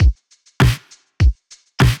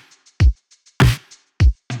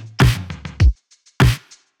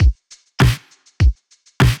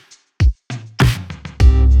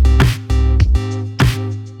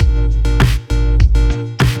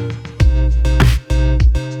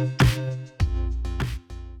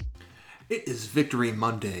Victory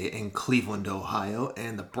Monday in Cleveland, Ohio,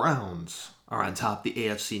 and the Browns are on top of the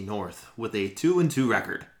AFC North with a 2-2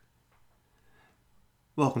 record.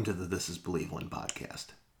 Welcome to the This Is Believeland podcast.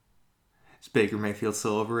 Is Baker Mayfield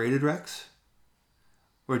still overrated, Rex?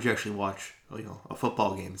 Or did you actually watch a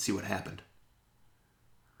football game and see what happened?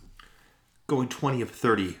 Going 20 of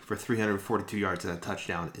 30 for 342 yards and a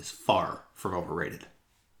touchdown is far from overrated.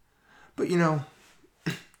 But you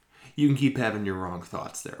can keep having your wrong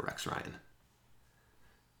thoughts there, Rex Ryan.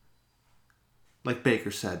 Like Baker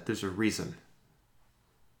said, there's a reason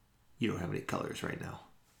you don't have any colors right now.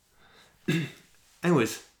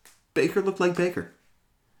 Anyways, Baker looked like Baker.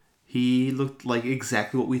 He looked like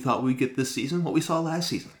exactly what we thought we'd get this season, what we saw last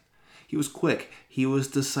season. He was quick. He was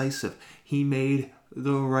decisive. He made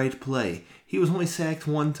the right play. He was only sacked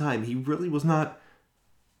one time. He really was not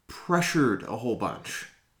pressured a whole bunch.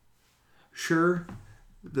 Sure,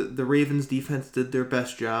 the Ravens defense did their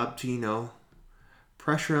best job to,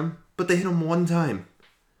 pressure him, but they hit him one time,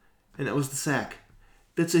 and that was the sack.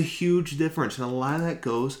 That's a huge difference, and a lot of that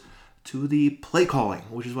goes to the play calling,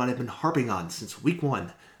 which is what I've been harping on since week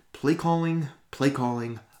one. Play calling, play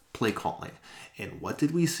calling, play calling. And what did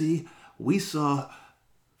we see? We saw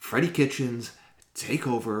Freddie Kitchens take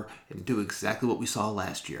over and do exactly what we saw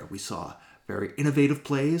last year. We saw very innovative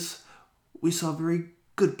plays. We saw very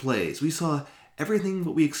good plays. We saw everything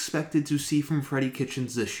that we expected to see from Freddie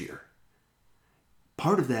Kitchens this year.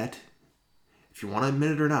 Part of that, if you want to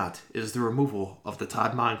admit it or not, is the removal of the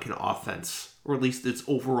Todd Monken offense, or at least its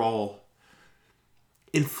overall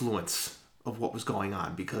influence of what was going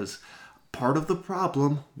on, because part of the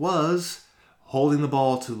problem was holding the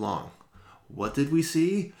ball too long. What did we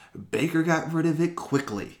see? Baker got rid of it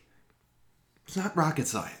quickly. It's not rocket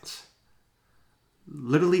science.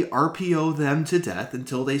 Literally RPO them to death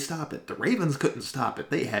until they stop it. The Ravens couldn't stop it.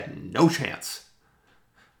 They had no chance.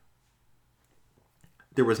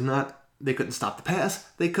 They couldn't stop the pass.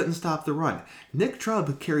 They couldn't stop the run. Nick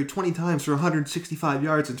Chubb carried 20 times for 165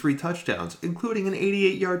 yards and 3 touchdowns, including an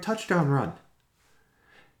 88-yard touchdown run.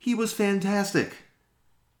 He was fantastic.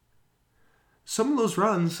 Some of those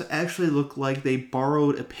runs actually look like they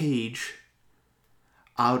borrowed a page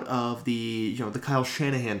out of the Kyle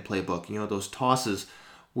Shanahan playbook. Those tosses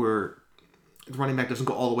where the running back doesn't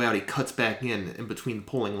go all the way out. He cuts back in between the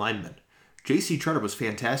pulling linemen. J.C. Tretter was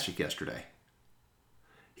fantastic yesterday.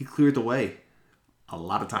 He cleared the way a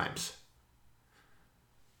lot of times.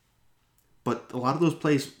 But a lot of those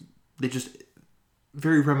plays, they just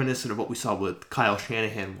very reminiscent of what we saw with Kyle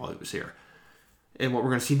Shanahan while he was here. And what we're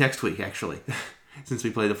going to see next week, actually, since we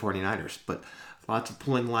play the 49ers. But lots of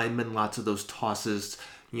pulling linemen, lots of those tosses,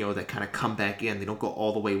 that kind of come back in. They don't go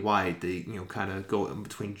all the way wide. They, kind of go in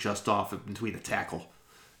between, just off of between the tackle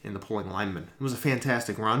and the pulling lineman. It was a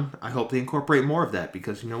fantastic run. I hope they incorporate more of that,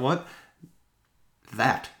 because you know what?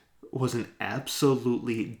 That was an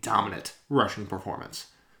absolutely dominant rushing performance.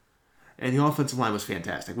 And the offensive line was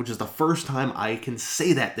fantastic, which is the first time I can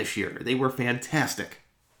say that this year. They were fantastic.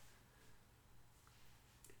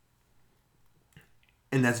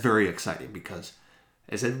 And that's very exciting because,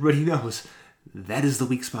 as everybody knows, that is the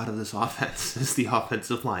weak spot of this offense, is the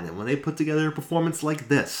offensive line. And when they put together a performance like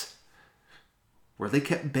this, where they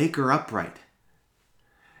kept Baker upright,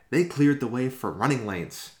 they cleared the way for running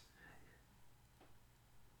lanes.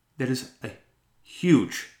 That is a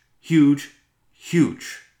huge, huge,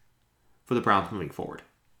 huge for the Browns moving forward.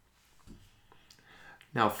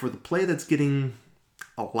 Now, for the play that's getting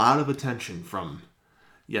a lot of attention from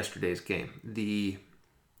yesterday's game, the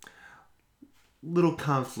little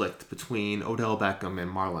conflict between Odell Beckham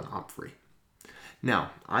and Marlon Humphrey.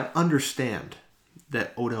 Now, I understand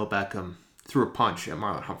that Odell Beckham threw a punch at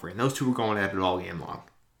Marlon Humphrey, and those two were going at it all game long.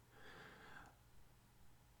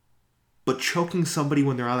 But choking somebody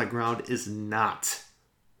when they're on the ground is not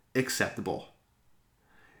acceptable.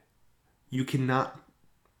 You cannot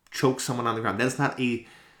choke someone on the ground. That is not a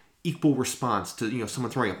equal response to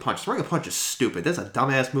someone throwing a punch. Throwing a punch is stupid. That's a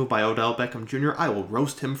dumbass move by Odell Beckham Jr. I will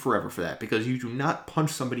roast him forever for that, because you do not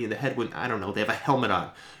punch somebody in the head when, they have a helmet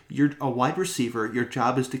on. You're a wide receiver. Your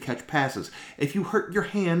job is to catch passes. If you hurt your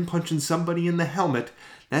hand punching somebody in the helmet,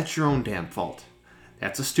 that's your own damn fault.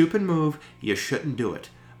 That's a stupid move. You shouldn't do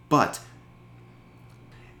it. But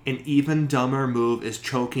an even dumber move is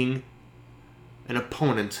choking an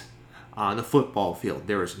opponent on the football field.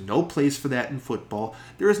 There is no place for that in football.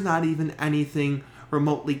 There is not even anything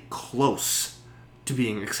remotely close to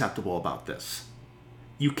being acceptable about this.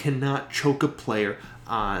 You cannot choke a player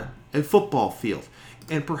on a football field.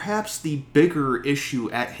 And perhaps the bigger issue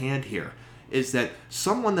at hand here is that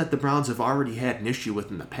someone that the Browns have already had an issue with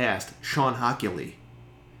in the past, Sean Hochuli,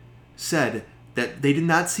 said that they did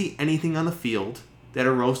not see anything on the field that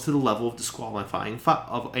arose to the level of a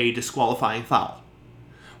disqualifying foul.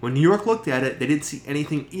 When New York looked at it, they didn't see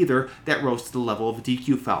anything either that rose to the level of a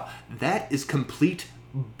DQ foul. That is complete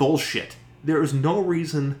bullshit. There is no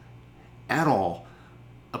reason at all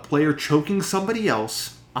a player choking somebody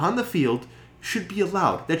else on the field should be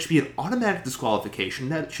allowed. That should be an automatic disqualification.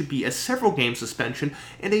 That should be a several game suspension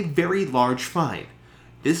and a very large fine.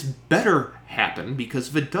 This better happen, because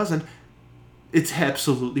if it doesn't, it's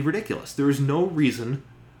absolutely ridiculous. There is no reason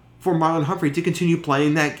for Marlon Humphrey to continue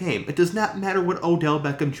playing that game. It does not matter what Odell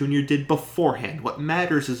Beckham Jr. did beforehand. What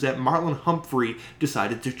matters is that Marlon Humphrey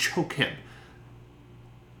decided to choke him.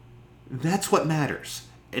 That's what matters.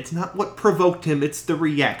 It's not what provoked him, it's the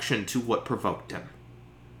reaction to what provoked him.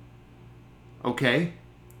 Okay?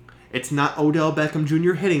 It's not Odell Beckham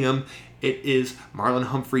Jr. hitting him, it is Marlon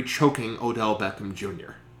Humphrey choking Odell Beckham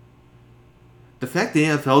Jr. The fact the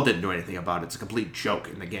NFL didn't do anything about it's a complete joke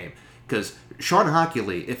in the game. Because Sean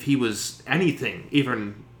Hochuli, if he was anything,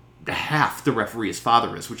 even half the referee's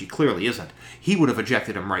father is, which he clearly isn't, he would have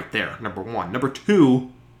ejected him right there, number one. Number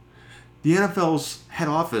two, the NFL's head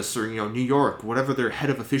office, or New York, whatever their head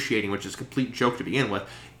of officiating, which is a complete joke to begin with,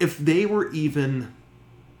 if they were even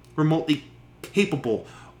remotely capable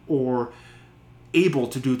or able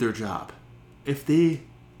to do their job, if they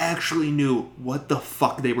actually knew what the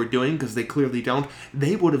fuck they were doing, because they clearly don't,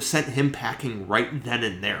 they would have sent him packing right then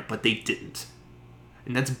and there, but they didn't.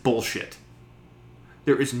 And that's bullshit.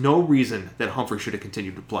 There is no reason that Humphrey should have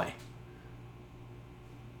continued to play.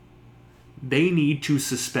 They need to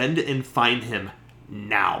suspend and fine him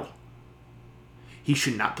now. He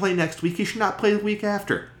should not play next week. He should not play the week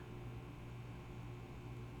after.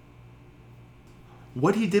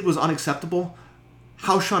 What he did was unacceptable.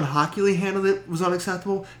 How Sean Hochuli handled it was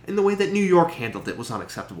unacceptable. And the way that New York handled it was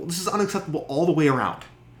unacceptable. This is unacceptable all the way around.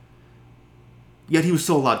 Yet he was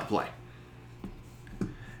still allowed to play.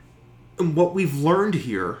 And what we've learned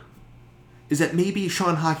here is that maybe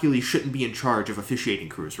Sean Hochuli shouldn't be in charge of officiating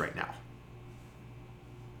crews right now.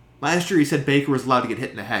 Last year he said Baker was allowed to get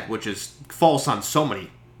hit in the head, which is false on so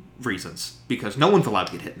many reasons, because no one's allowed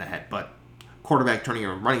to get hit in the head, but quarterback turning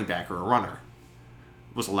a running back or a runner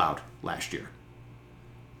was allowed last year.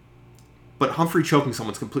 But Humphrey choking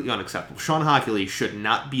someone's completely unacceptable. Sean Hochuli should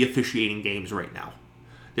not be officiating games right now.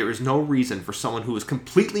 There is no reason for someone who is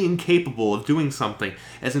completely incapable of doing something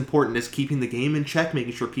as important as keeping the game in check,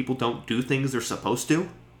 making sure people don't do things they're supposed to,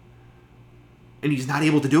 and he's not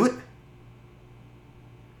able to do it.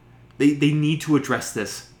 They need to address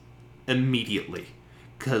this immediately,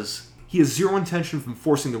 because he has zero intention of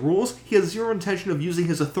enforcing the rules. He has zero intention of using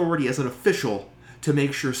his authority as an official to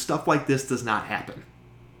make sure stuff like this does not happen.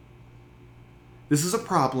 This is a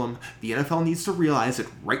problem. The NFL needs to realize it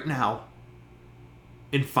right now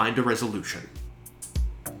and find a resolution.